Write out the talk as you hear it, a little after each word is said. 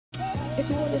If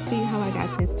you want to see how I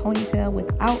got this ponytail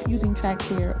without using track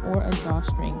hair or a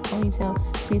drawstring ponytail,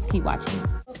 please keep watching.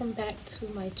 Welcome back to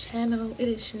my channel. It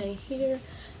is Shanae here.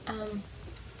 I'm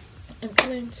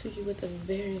coming to you with a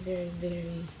very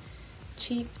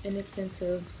cheap and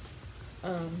expensive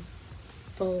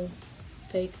faux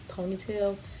fake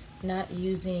ponytail, not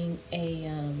using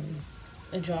a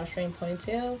drawstring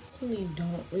ponytail. I personally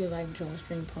don't really like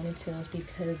drawstring ponytails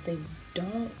because they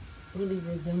don't really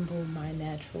resemble my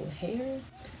natural hair.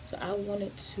 So I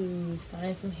wanted to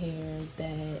find some hair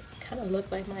that kind of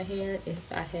looked like my hair if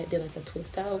I had did like a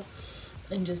twist out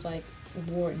and just like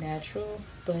wore it natural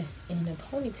but in a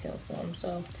ponytail form.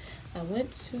 So I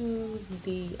went to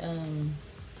the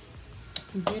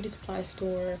beauty supply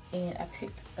store and I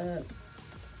picked up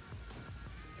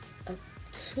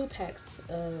 2 packs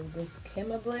of this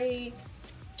Kima Braid.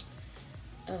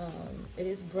 It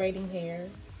is braiding hair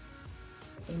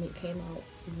and it came out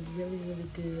really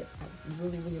good. I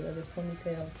really love this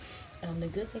ponytail. The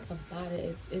good thing about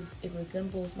it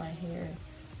resembles my hair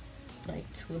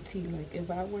like to a T. Like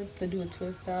if I were to do a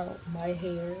twist out, my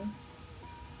hair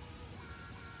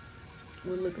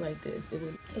would look like this.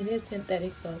 It is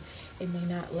synthetic, so it may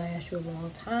not last you a long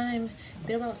time.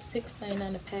 They're about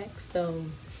 $6.99 a pack, so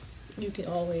you can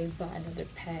always buy another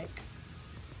pack,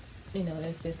 you know,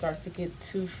 if it starts to get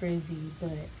too frizzy.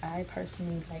 But I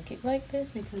personally like it like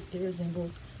this because it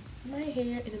resembles my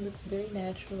hair and it looks very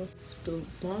natural. The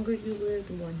longer you wear it,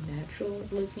 the more natural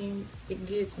looking it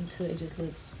gets until it just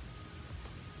looks,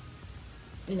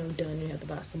 you know, done. You have to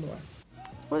buy some more.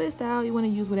 For this style, you want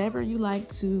to use whatever you like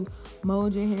to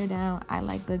mold your hair down. I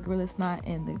like the Gorilla Snot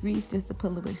and the grease just to put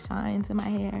a little bit of shine to my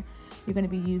hair. You're going to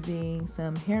be using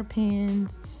some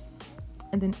hairpins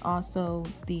and then also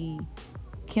the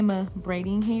Kima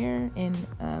Braiding hair in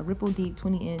Ripple Deep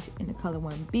 20-inch in the color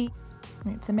 1B.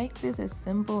 Right, to make this as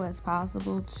simple as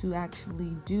possible to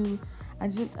actually do, I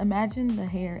just imagine the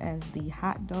hair as the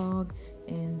hot dog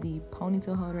and the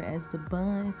ponytail holder as the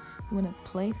bun. You want to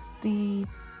place the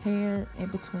hair in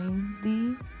between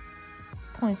the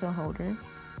ponytail holder,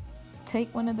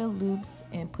 take one of the loops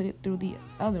and put it through the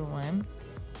other one,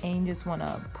 and you just want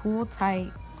to pull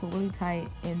really tight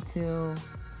until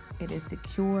it is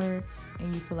secure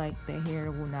and you feel like the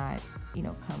hair will not, you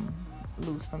know, come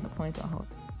loose from the ponytail holder.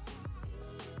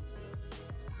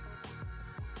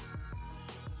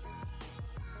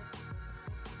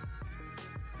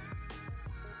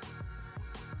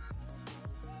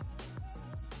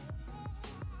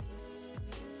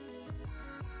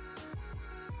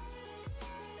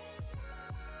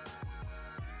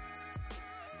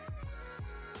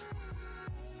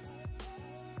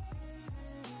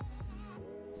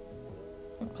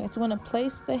 Okay, so you want to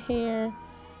place the hair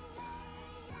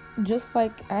just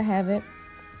like I have it.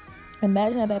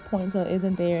 Imagine that that ponytail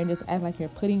isn't there and just act like you're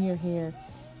putting your hair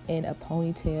in a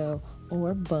ponytail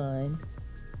or a bun.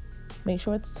 Make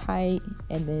sure it's tight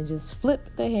and then just flip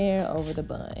the hair over the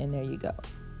bun and there you go.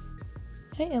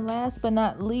 Okay, and last but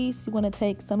not least, you want to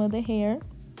take some of the hair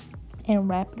and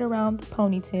wrap it around the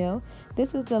ponytail.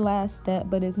 This is the last step,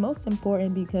 but it's most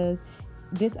important because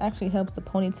this actually helps the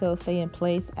ponytail stay in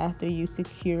place after you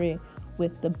secure it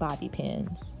with the bobby pins.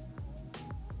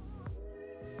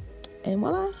 And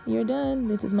voila, you're done.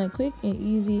 This is my quick and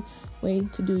easy way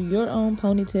to do your own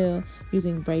ponytail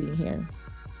using braiding hair.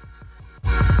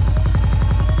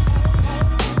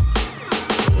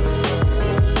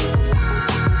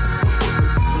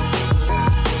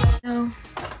 So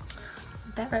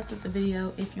that wraps up the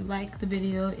video. If you like the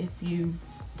video, if you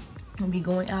will be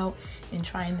going out and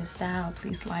trying this style,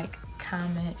 please like,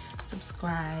 comment,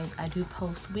 subscribe. I do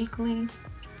post weekly,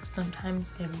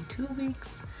 sometimes every 2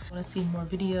 weeks. Want to see more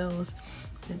videos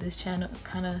that this channel is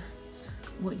kind of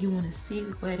what you want to see,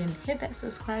 go ahead and hit that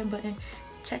subscribe button.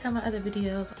 Check out my other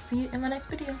videos. See you in my next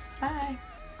video. Bye.